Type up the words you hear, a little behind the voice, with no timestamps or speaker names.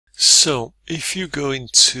So if you go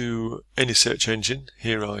into any search engine,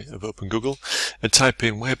 here I have opened Google, and type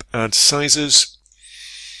in web ad sizes,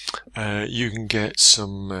 you can get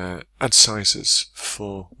some ad sizes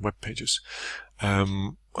for web pages.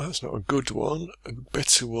 Well, that's not a good one. A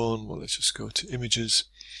better one, well, let's just go to images.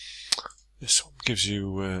 This one gives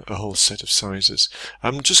you a whole set of sizes.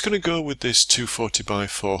 I'm just going to go with this 240 by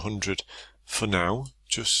 400 for now,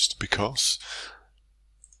 just because.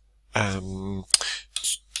 And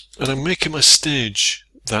I'm making my stage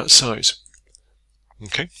that size.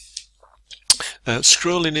 Okay.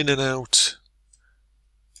 Scrolling in and out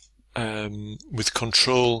with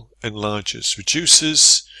control enlarges,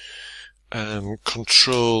 reduces,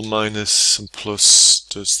 control minus and plus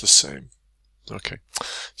does the same. Okay,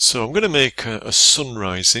 so I'm going to make a sun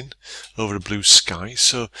rising over a blue sky.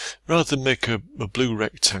 So rather than make a blue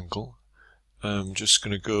rectangle, I'm just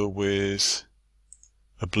going to go with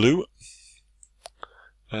a blue,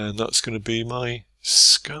 and that's going to be my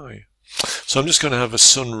sky. So I'm just going to have a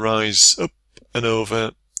sunrise up and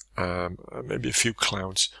over, maybe a few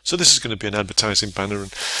clouds. So this is going to be an advertising banner,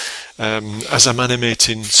 and as I'm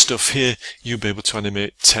animating stuff here, you'll be able to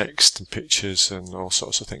animate text and pictures and all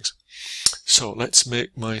sorts of things. So let's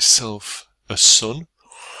make myself a sun.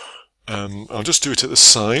 I'll just do it at the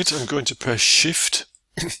side. I'm going to press Shift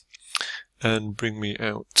and bring me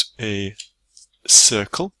out a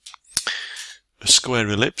circle, a square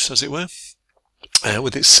ellipse as it were.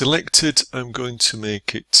 With it selected, I'm going to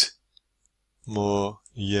make it more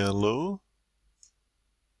yellow.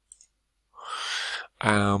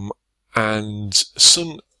 And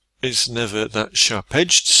sun is never that sharp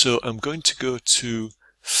edged, so I'm going to go to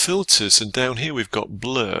filters, and down here we've got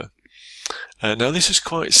blur. Now this is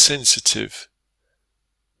quite sensitive,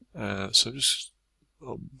 so just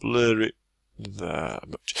I'll blur it that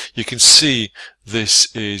much. You can see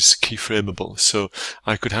this is keyframeable, so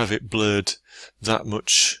I could have it blurred that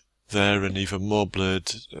much there and even more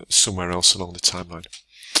blurred somewhere else along the timeline.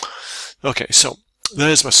 Okay, so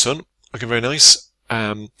there's my sun, looking very nice.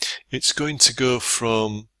 It's going to go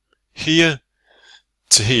from here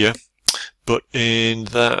to here, but in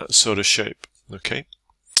that sort of shape. Okay,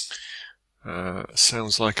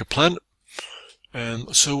 sounds like a plan.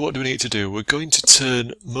 So what do we need to do? We're going to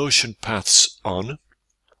turn motion paths on.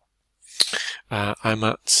 I'm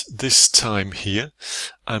at this time here.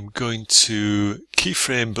 I'm going to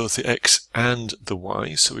keyframe both the X and the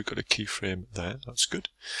Y, so we've got a keyframe there. That's good.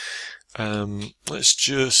 Let's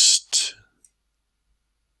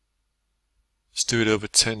do it over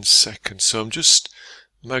 10 seconds. So I'm just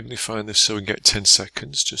magnifying this so we can get 10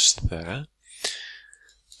 seconds just there.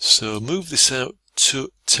 So move this out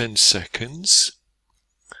to 10 seconds.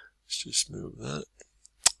 Let's just move that.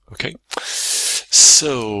 Okay.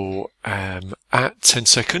 So at 10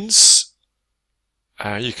 seconds,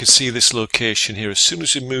 you can see this location here. As soon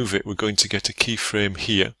as we move it, we're going to get a keyframe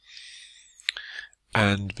here.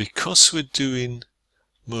 And because we're doing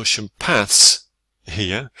motion paths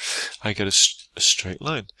here, I get a straight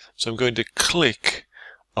line. So I'm going to click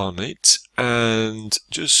on it and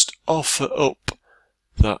just offer up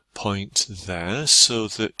that point there so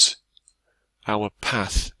that our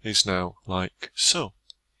path is now like so.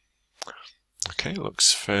 Okay,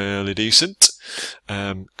 looks fairly decent.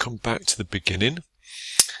 Come back to the beginning.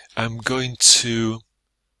 I'm going to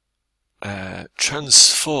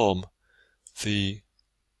transform the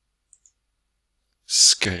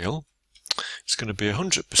scale. It's going to be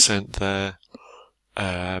 100% there.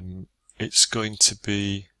 It's going to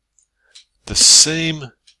be the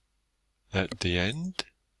same at the end.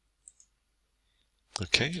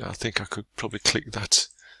 Okay, I think I could probably click that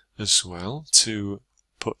as well to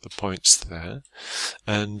put the points there.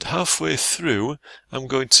 And halfway through, I'm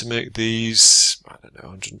going to make these, I don't know,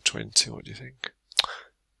 120, what do you think?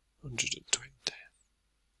 120.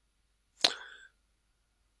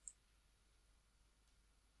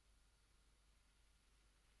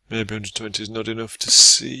 Maybe 120 is not enough to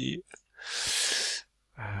see.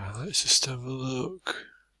 Let's just have a look.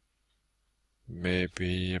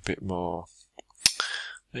 Maybe a bit more.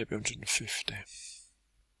 Maybe 150.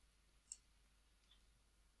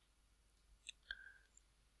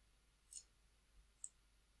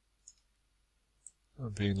 I'm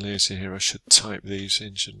being lazy here. I should type these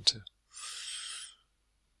in, shouldn't I?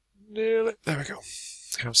 Nearly. There we go.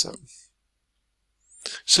 How's that?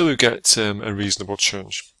 So we get a reasonable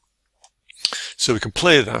change. So we can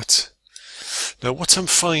play that. Now what I'm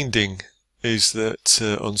finding is that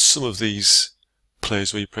on some of these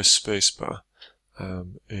plays where you press spacebar,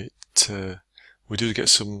 we do get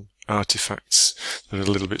some artifacts that are a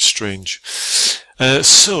little bit strange.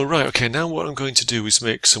 So right, okay, now what I'm going to do is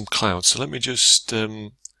make some clouds. So let me just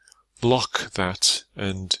lock that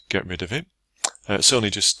and get rid of it. It's only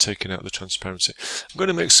just taking out the transparency. I'm going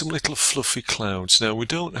to make some little fluffy clouds. Now we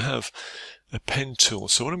don't have a pen tool,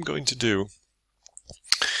 so what I'm going to do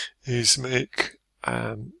is make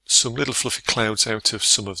some little fluffy clouds out of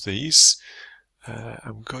some of these.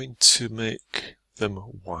 I'm going to make them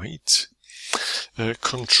white.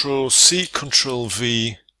 Control C, Control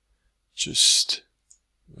V, just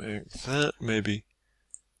make that, maybe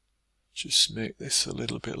just make this a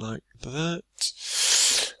little bit like that.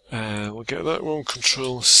 We'll get that one,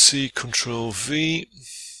 Control C, Control V,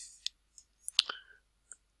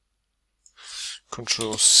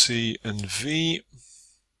 Control C and V.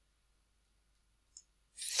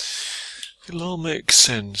 It'll all make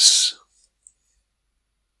sense.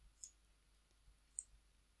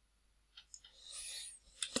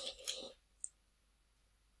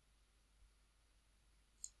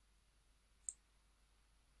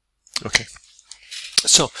 Okay,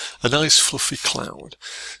 so a nice fluffy cloud.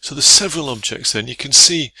 So there's several objects then. You can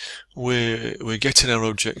see we're getting our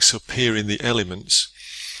objects up here in the elements.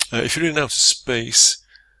 If you're in outer space,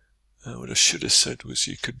 what I should have said was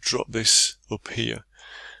you could drop this up here.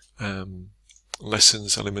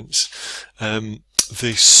 Lessons, elements.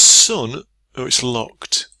 The sun, oh, it's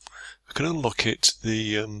locked. I can unlock it.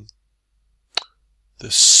 The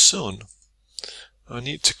sun, I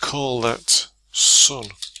need to call that sun.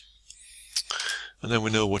 And then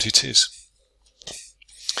we know what it is.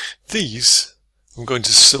 These I'm going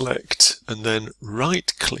to select and then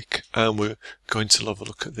right click, and we're going to have a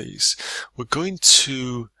look at these. We're going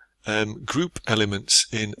to group elements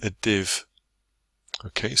in a div.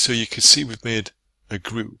 Okay, so you can see we've made a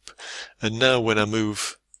group, and now when I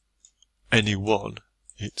move any one,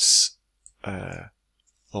 it's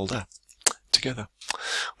all there together.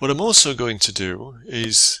 What I'm also going to do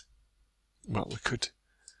is, well, we could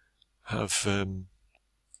have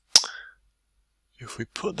if we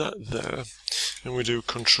put that there and we do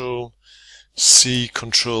Control C,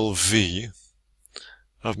 Control V,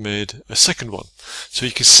 I've made a second one. So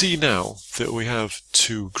you can see now that we have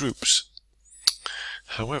two groups.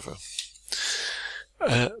 However,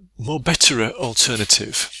 better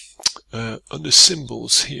alternative under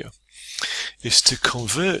symbols here is to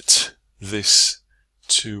convert this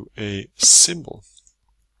to a symbol.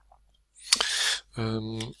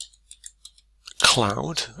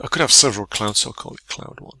 Cloud. I could have several clouds, so I'll call it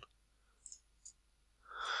cloud 1.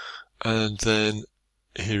 And then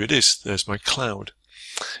here it is. There's my cloud.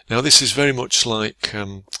 Now this is very much like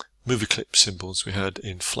movie clip symbols we had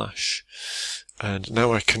in Flash. And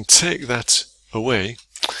now I can take that away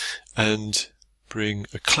and bring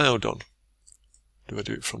a cloud on. Do I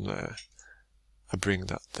do it from there? I bring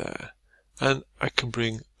that there. And I can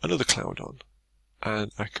bring another cloud on.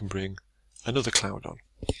 And I can bring another cloud on.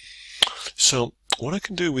 So what I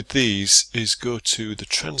can do with these is go to the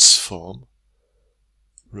transform,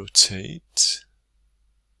 rotate,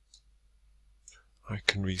 I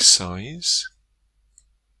can resize,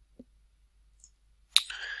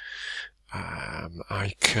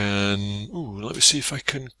 I can, let me see if I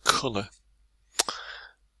can colour.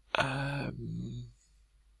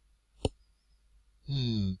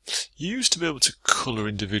 You used to be able to colour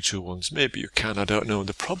individual ones. Maybe you can, I don't know.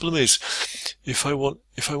 The problem is, if I want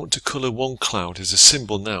to colour one cloud as a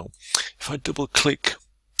symbol now, if I double click,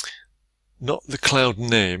 not the cloud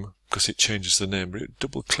name, because it changes the name, but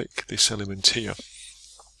double click this element here,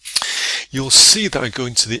 you'll see that I go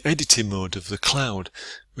into the editing mode of the cloud.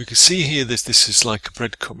 We can see here this is like a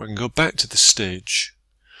breadcrumb. I can go back to the stage,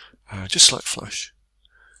 just like Flash,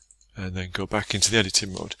 and then go back into the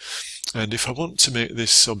editing mode. And if I want to make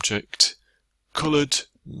this object coloured,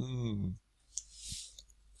 I'm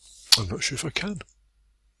not sure if I can.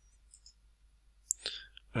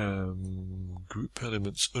 Group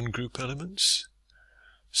elements, ungroup elements.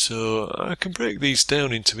 So I can break these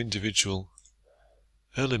down into individual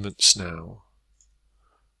elements now.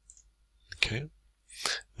 Okay.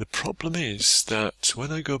 The problem is that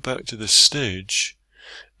when I go back to the stage,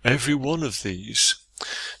 every one of these,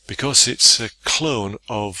 because it's a clone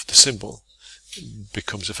of the symbol,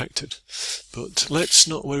 becomes affected. But let's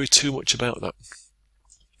not worry too much about that.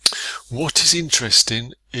 What is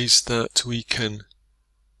interesting is that we can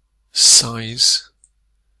size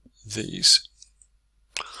these,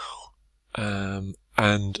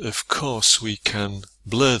 and of course we can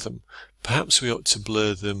blur them. Perhaps we ought to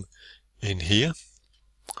blur them in here.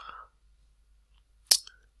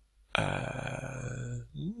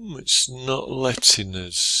 It's not letting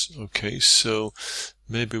us. Okay, so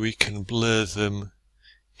maybe we can blur them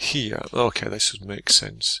here. Okay, this would make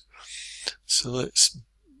sense. So let's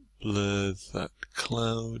blur that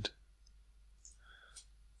cloud.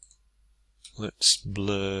 let's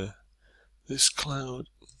blur this cloud.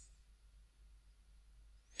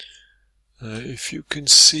 If you can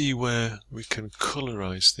see where we can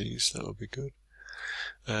colorize these, that would be good.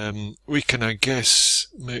 We can, I guess,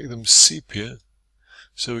 make them sepia,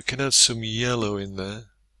 so we can add some yellow in there,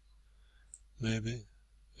 maybe,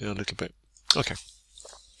 yeah, a little bit. Okay,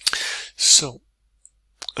 so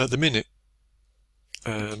at the minute,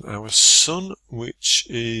 our sun, which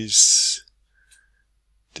is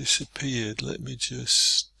disappeared, let me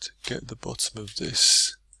just get the bottom of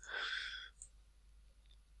this.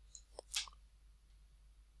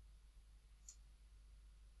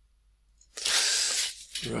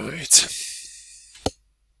 Right,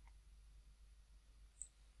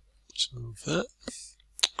 let's move that.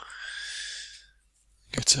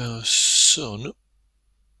 Get our sun,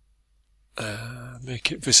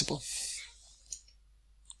 make it visible.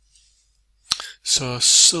 So our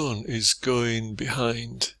sun is going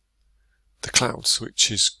behind the clouds,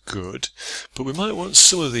 which is good, but we might want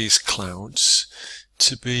some of these clouds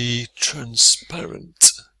to be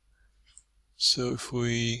transparent. So if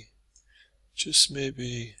we just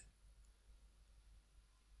maybe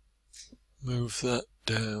move that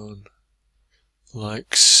down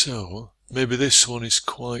like so. Maybe this one is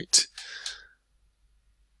quite...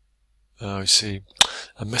 Oh, I see.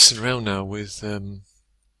 I'm messing around now with the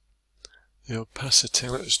opacity.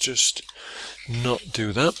 Let's just not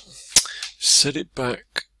do that. Set it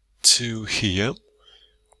back to here.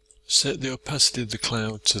 Set the opacity of the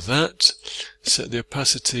cloud to that. Set the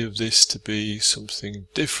opacity of this to be something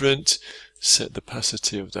different. Set the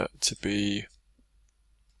opacity of that to be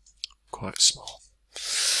quite small.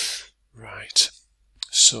 Right.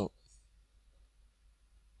 So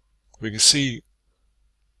we can see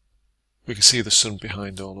the sun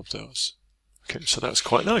behind all of those. Okay, so that's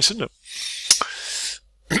quite nice, isn't it?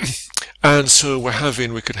 And so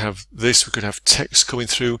we could have this, we could have text coming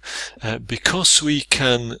through. Because we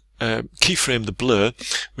can keyframe the blur,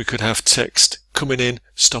 we could have text coming in,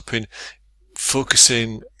 stopping,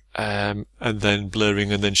 focusing, and then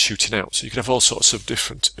blurring and then shooting out. So you could have all sorts of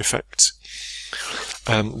different effects.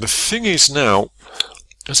 The thing is now,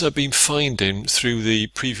 as I've been finding through the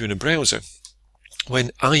preview in a browser,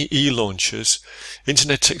 when IE launches,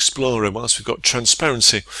 Internet Explorer, whilst we've got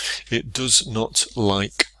transparency, it does not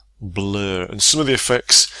like blur, and some of the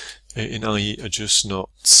effects in IE are just not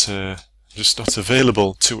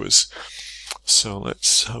available to us. So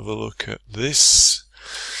let's have a look at this.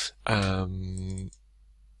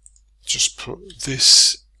 Just put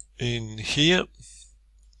this in here.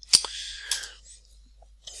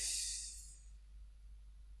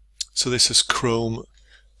 So this is Chrome,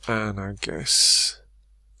 and I guess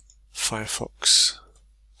Firefox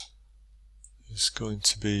is going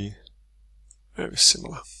to be very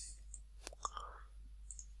similar.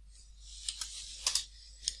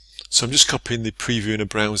 So I'm just copying the preview in a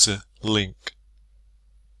browser link.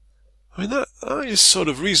 I mean, that is sort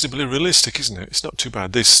of reasonably realistic, isn't it? It's not too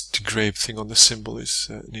bad. This engraved thing on the symbol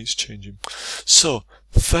needs changing. So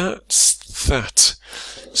that's that.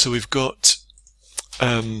 So we've got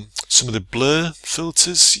some of the blur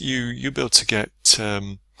filters. You'll be able to get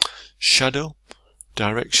shadow,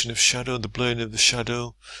 direction of shadow, the blurring of the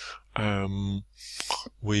shadow.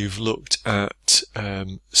 We've looked at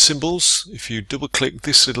symbols. If you double click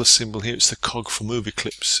this little symbol here, it's the cog for movie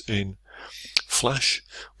clips in Flash.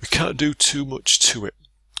 We can't do too much to it.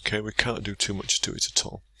 Okay, we can't do too much to it at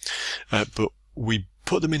all. But we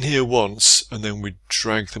put them in here once and then we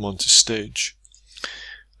drag them onto stage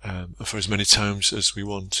for as many times as we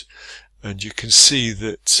want. And you can see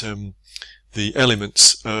that the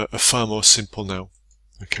elements are far more simple now.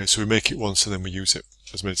 Okay, so we make it once and then we use it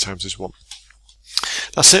as many times as we want.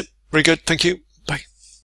 That's it. Very good. Thank you. Bye.